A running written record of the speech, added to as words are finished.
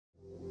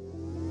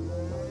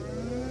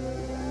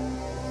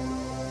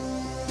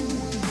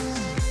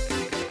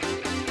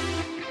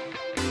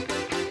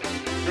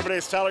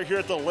it's Tyler here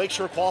at the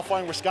Lakeshore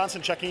Qualifying,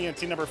 Wisconsin, checking in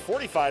team number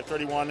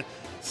 4531,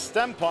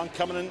 STEMpunk,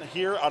 coming in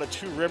here out of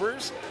Two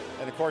Rivers.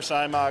 And of course,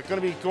 I'm going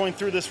to be going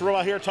through this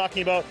robot here,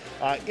 talking about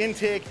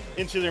intake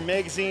into their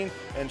magazine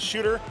and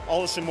shooter.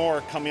 All this and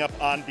more coming up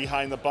on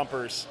Behind the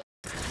Bumpers.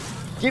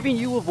 Giving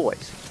you a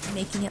voice.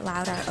 Making it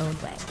loud our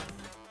own way.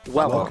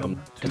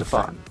 Welcome to the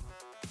fun.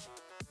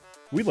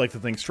 We'd like to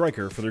thank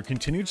Stryker for their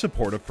continued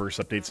support of First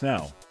Updates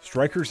Now.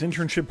 Stryker's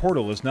internship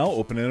portal is now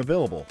open and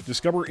available.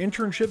 Discover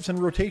internships and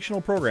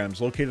rotational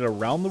programs located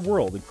around the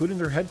world, including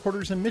their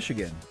headquarters in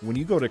Michigan, when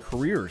you go to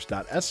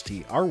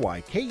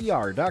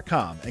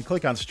careers.stryker.com and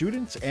click on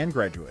Students and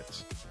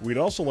Graduates. We'd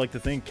also like to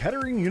thank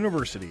Kettering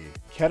University.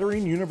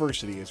 Kettering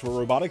University is where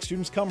robotics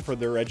students come for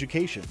their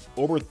education.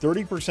 Over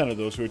 30% of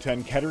those who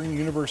attend Kettering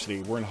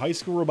University were in high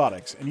school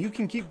robotics, and you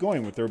can keep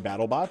going with their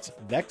BattleBots,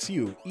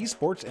 VexU,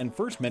 esports, and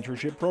First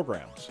Mentorship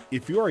programs.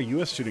 If you are a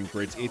U.S. student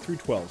grades 8 through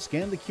 12,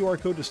 scan the QR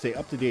code to stay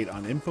up to date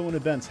on info and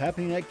events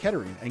happening at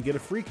Kettering and get a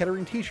free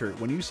Kettering t-shirt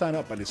when you sign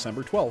up by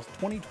December 12th,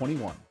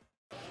 2021.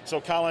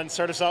 So Colin,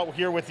 start us out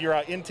here with your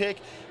intake.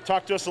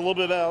 Talk to us a little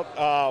bit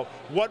about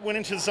what went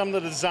into some of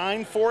the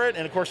design for it,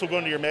 and of course we'll go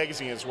into your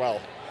magazine as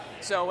well.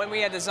 So when we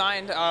had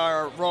designed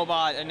our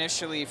robot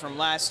initially from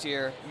last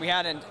year, we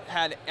hadn't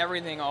had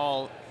everything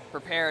all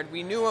prepared.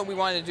 We knew what we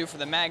wanted to do for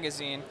the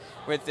magazine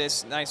with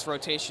this nice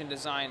rotation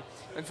design.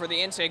 But for the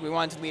intake, we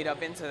wanted to lead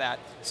up into that.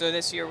 So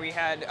this year we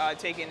had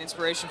taken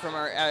inspiration from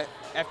our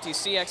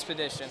FTC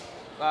expedition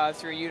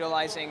through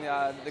utilizing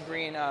the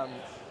green,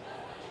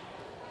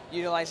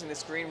 utilizing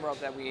this green rope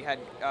that we had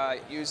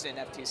used in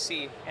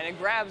FTC, and it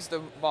grabs the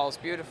balls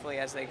beautifully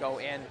as they go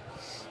in.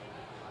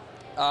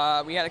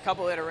 We had a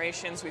couple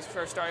iterations. We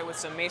first started with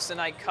some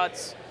masonite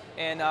cuts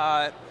in,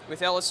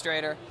 with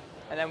Illustrator,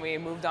 and then we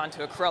moved on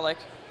to acrylic,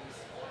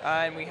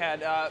 and we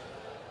had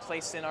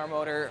placed in our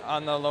motor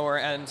on the lower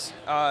end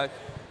to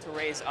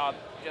raise up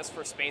just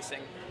for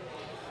spacing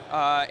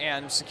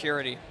and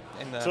security.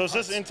 In the so is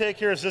this intake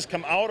here, does this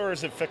come out or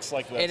is it fixed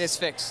like this? It is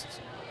fixed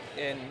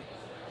in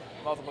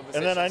multiple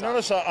positions. And then I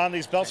noticed on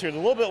these belts here, they're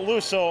a little bit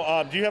loose,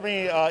 so do you have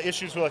any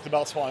issues with like the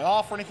belts falling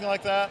off or anything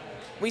like that?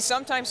 We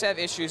sometimes have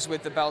issues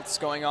with the belts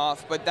going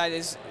off, but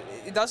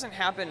it doesn't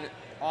happen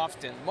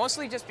often,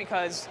 mostly just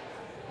because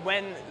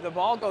when the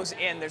ball goes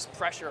in, there's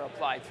pressure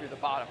applied through the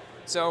bottom.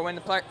 So when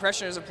the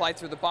pressure is applied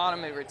through the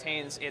bottom, it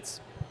retains its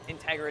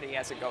integrity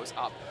as it goes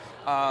up.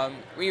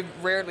 We've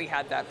rarely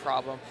had that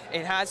problem.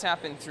 It has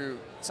happened through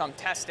some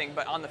testing,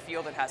 but on the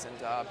field it hasn't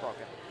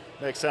broken.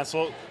 Makes sense.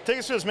 Well, take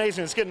us through this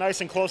magazine. Let's get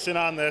nice and close in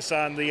on this,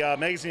 on the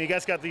magazine. You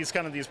guys got these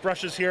these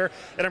brushes here,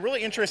 and I'm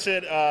really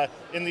interested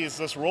in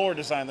this roller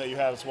design that you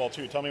have as well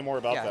too. Tell me more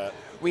about that.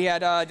 We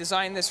had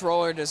designed this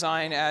roller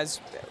design as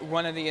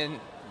one of the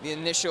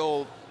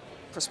initial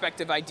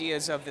prospective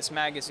ideas of this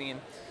magazine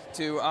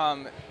to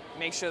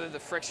make sure that the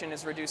friction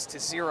is reduced to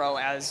zero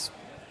as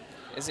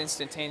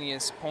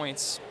instantaneous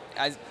points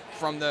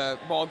from the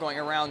ball going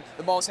around.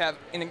 The balls have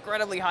an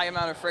incredibly high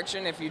amount of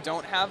friction if you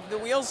don't have the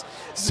wheels.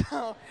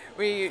 So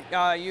we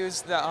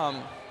used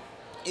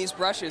these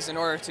brushes in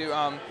order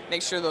to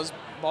make sure those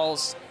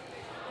balls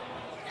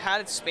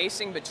had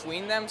spacing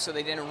between them so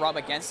they didn't rub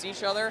against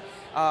each other,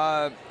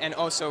 and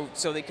also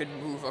so they could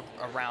move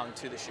around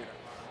to the shooter.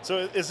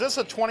 So is this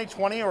a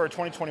 2020 or a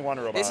 2021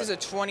 robot? This is a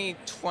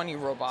 2020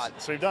 robot.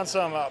 So you've done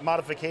some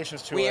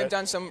modifications to it. We have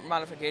done some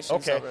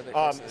modifications over the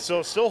course of this.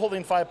 So still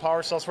holding 5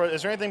 power cells for it.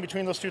 Is there anything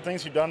between those two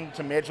things you've done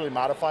to majorly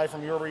modify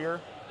from year over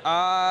year?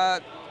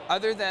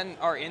 Other than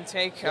our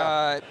intake,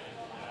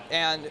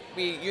 and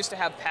we used to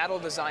have paddle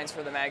designs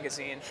for the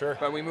magazine,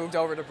 but we moved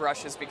over to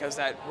brushes because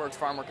that worked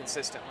far more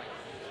consistently.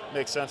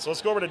 Makes sense. So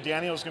let's go over to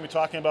Danny, who's going to be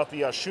talking about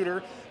the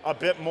shooter a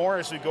bit more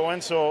as we go in.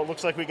 So it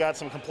looks like we got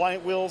some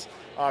compliant wheels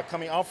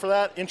coming out for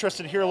that.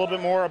 Interested to hear a little bit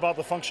more about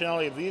the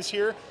functionality of these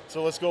here.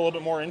 So let's go a little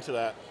bit more into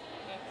that.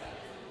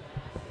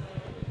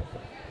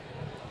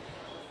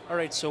 All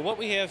right, so what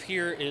we have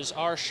here is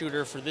our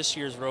shooter for this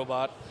year's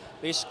robot.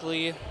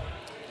 Basically,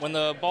 when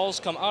the balls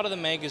come out of the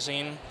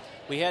magazine,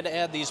 we had to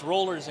add these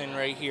rollers in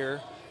right here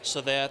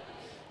so that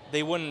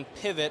they wouldn't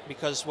pivot,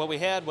 because what we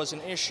had was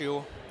an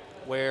issue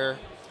where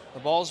the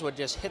balls would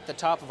just hit the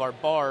top of our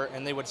bar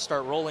and they would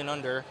start rolling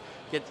under,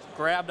 get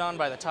grabbed on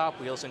by the top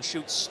wheels and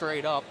shoot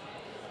straight up,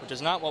 which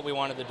is not what we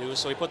wanted to do.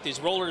 So we put these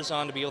rollers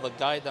on to be able to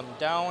guide them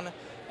down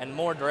and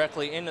more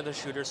directly into the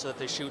shooter so that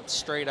they shoot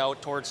straight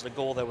out towards the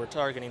goal that we're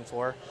targeting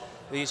for.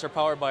 These are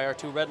powered by our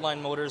 2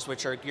 redline motors,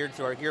 which are geared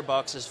through our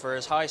gearboxes for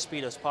as high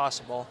speed as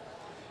possible.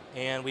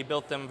 And we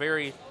built them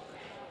very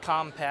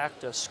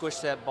compact to squish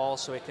that ball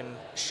so it can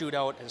shoot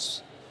out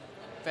as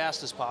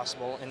fast as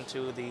possible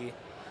into the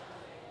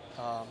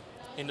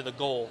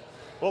goal.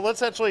 Well,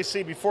 let's actually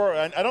see before,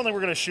 I don't think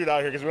we're going to shoot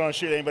out here because we don't want to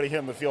shoot anybody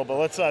hitting the field, but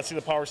let's see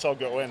the power cell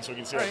go in so we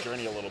can see that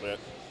journey a little bit.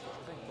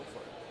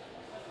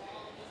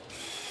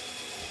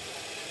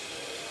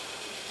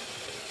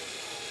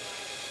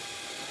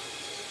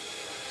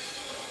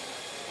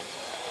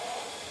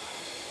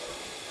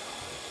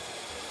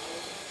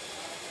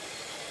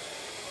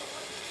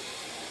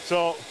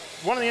 So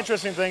one of the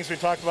interesting things we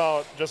talked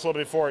about just a little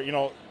bit before,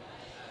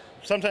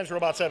 sometimes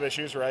robots have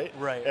issues, right?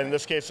 Right. And in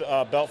this case,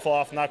 belt fell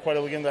off, not quite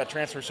able to get into that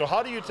transfer. So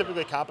how do you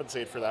typically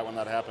compensate for that when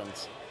that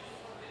happens?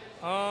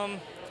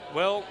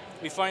 Well,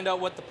 we find out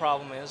what the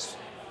problem is.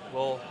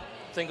 We'll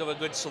think of a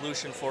good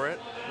solution for it,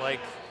 like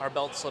our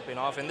belt slipping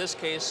off. In this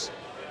case,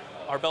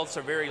 our belts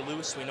are very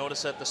loose. We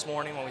noticed that this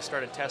morning when we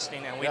started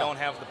testing, and we don't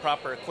have the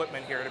proper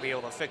equipment here to be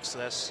able to fix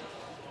this.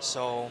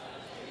 So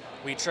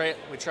we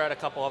tried a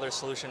couple other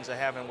solutions that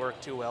haven't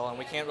worked too well, and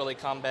we can't really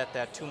combat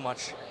that too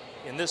much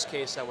in this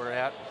case that we're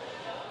at.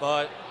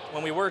 But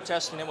when we were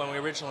testing it, when we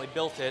originally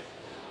built it,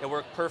 it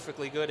worked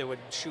perfectly good. It would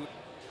shoot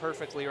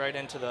perfectly right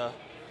into the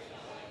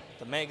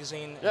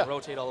magazine and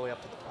rotate all the way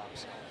up to the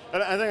tops.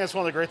 And I think that's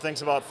one of the great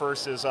things about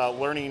FIRST is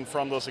learning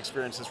from those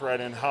experiences,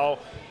 right? And how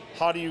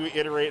do you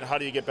iterate, how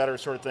do you get better,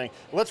 sort of thing.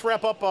 Let's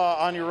wrap up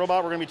on your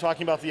robot. We're going to be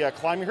talking about the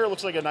climber here. It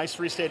looks like a nice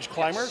 3-stage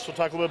climber, so we'll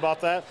talk a little bit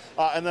about that.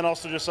 And then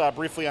also just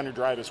briefly on your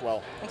drive as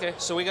well. Okay,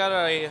 so we got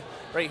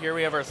right here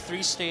we have our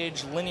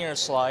 3-stage linear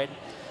slide.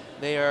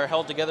 They are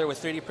held together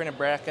with 3D printed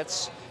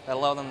brackets that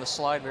allow them to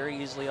slide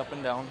very easily up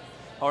and down,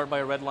 powered by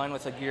a red line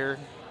with a gear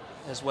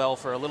as well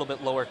for a little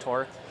bit lower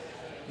torque.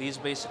 These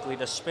basically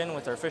just spin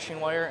with our fishing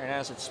wire, and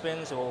as it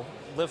spins, it will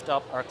lift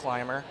up our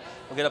climber.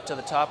 We'll get up to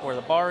the top where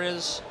the bar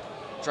is,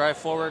 drive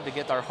forward to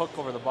get our hook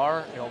over the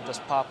bar. It'll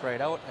just pop right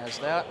out as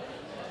that.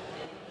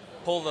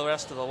 Pull the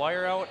rest of the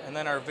wire out, and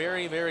then our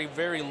very, very,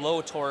 very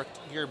low torque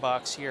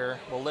gearbox here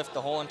will lift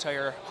the whole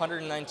entire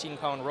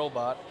 119-pound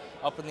robot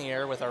up in the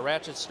air with our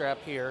ratchet strap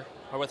here,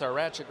 or with our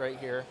ratchet right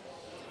here,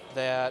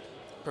 that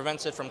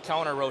prevents it from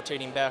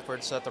counter-rotating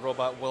backwards so that the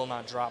robot will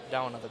not drop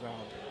down to the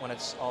ground when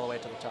it's all the way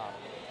to the top.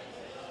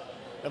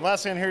 And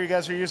lastly on here, you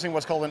guys are using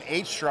what's called an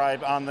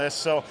H-drive on this.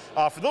 So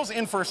for those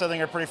in FIRST, I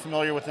think are pretty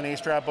familiar with an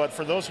H-drive, but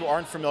for those who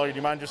aren't familiar, do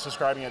you mind just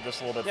describing it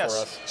just a little bit for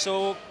us?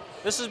 So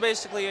this is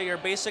basically your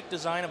basic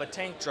design of a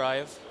tank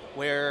drive,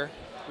 where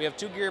we have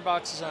 2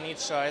 gearboxes on each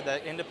side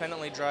that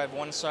independently drive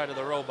one side of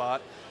the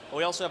robot. But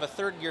we also have a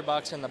third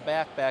gearbox in the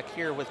back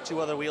here with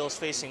 2 other wheels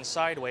facing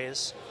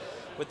sideways.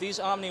 With these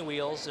Omni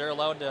wheels, they're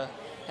allowed to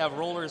have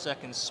rollers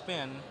that can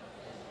spin,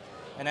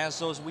 and as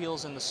those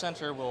wheels in the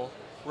center will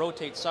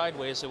rotate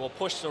sideways, it will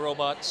push the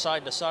robot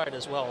side to side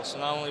as well. So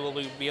not only will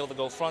we be able to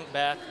go front,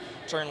 back,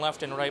 turn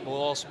left and right, but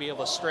we'll also be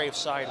able to strafe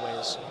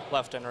sideways,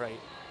 left and right.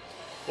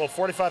 Well,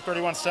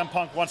 4531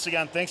 STEMpunk, once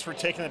again, thanks for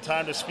taking the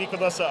time to speak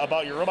with us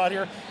about your robot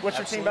here. What's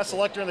your team best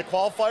selector in the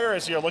qualifier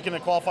as you're looking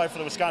to qualify for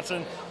the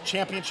Wisconsin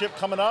Championship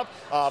coming up?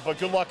 But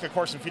good luck, of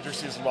course, in future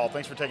seasons as well.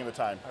 Thanks for taking the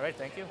time. All right,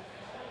 thank you.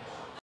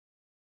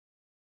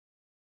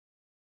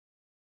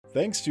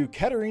 Thanks to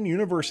Kettering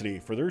University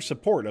for their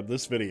support of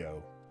this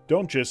video.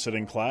 Don't just sit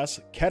in class.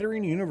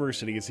 Kettering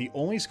University is the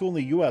only school in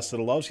the U.S. that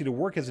allows you to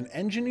work as an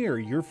engineer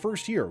your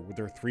first year with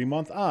their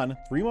 3-month on,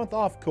 3-month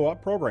off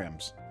co-op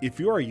programs.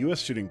 If you are a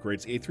U.S. student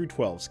grades 8 through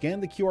 12,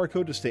 scan the QR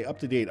code to stay up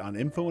to date on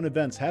info and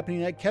events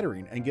happening at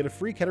Kettering and get a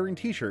free Kettering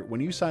t-shirt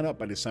when you sign up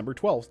by December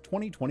 12th,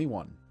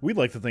 2021. We'd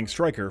like to thank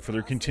Stryker for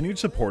their continued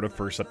support of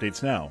FIRST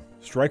Updates Now.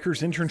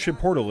 Stryker's internship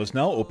portal is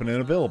now open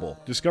and available.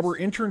 Discover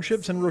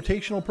internships and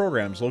rotational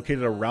programs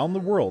located around the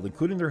world,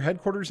 including their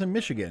headquarters in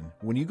Michigan,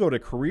 when you go to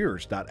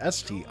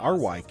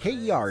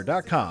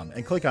careers.stryker.com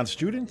and click on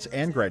Students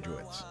and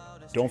Graduates.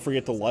 Don't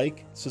forget to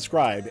like,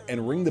 subscribe,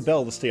 and ring the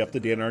bell to stay up to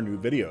date on our new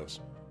videos.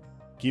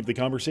 Keep the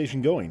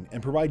conversation going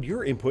and provide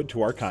your input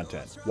to our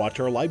content. Watch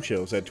our live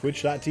shows at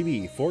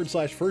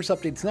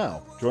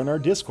twitch.tv/FirstUpdatesNow. Join our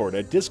Discord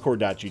at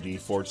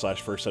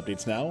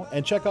discord.gg/FirstUpdatesNow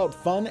and check out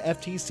Fun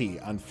FTC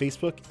on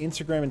Facebook,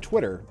 Instagram, and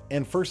Twitter,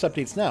 and First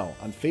Updates Now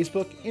on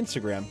Facebook,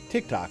 Instagram,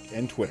 TikTok,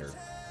 and Twitter.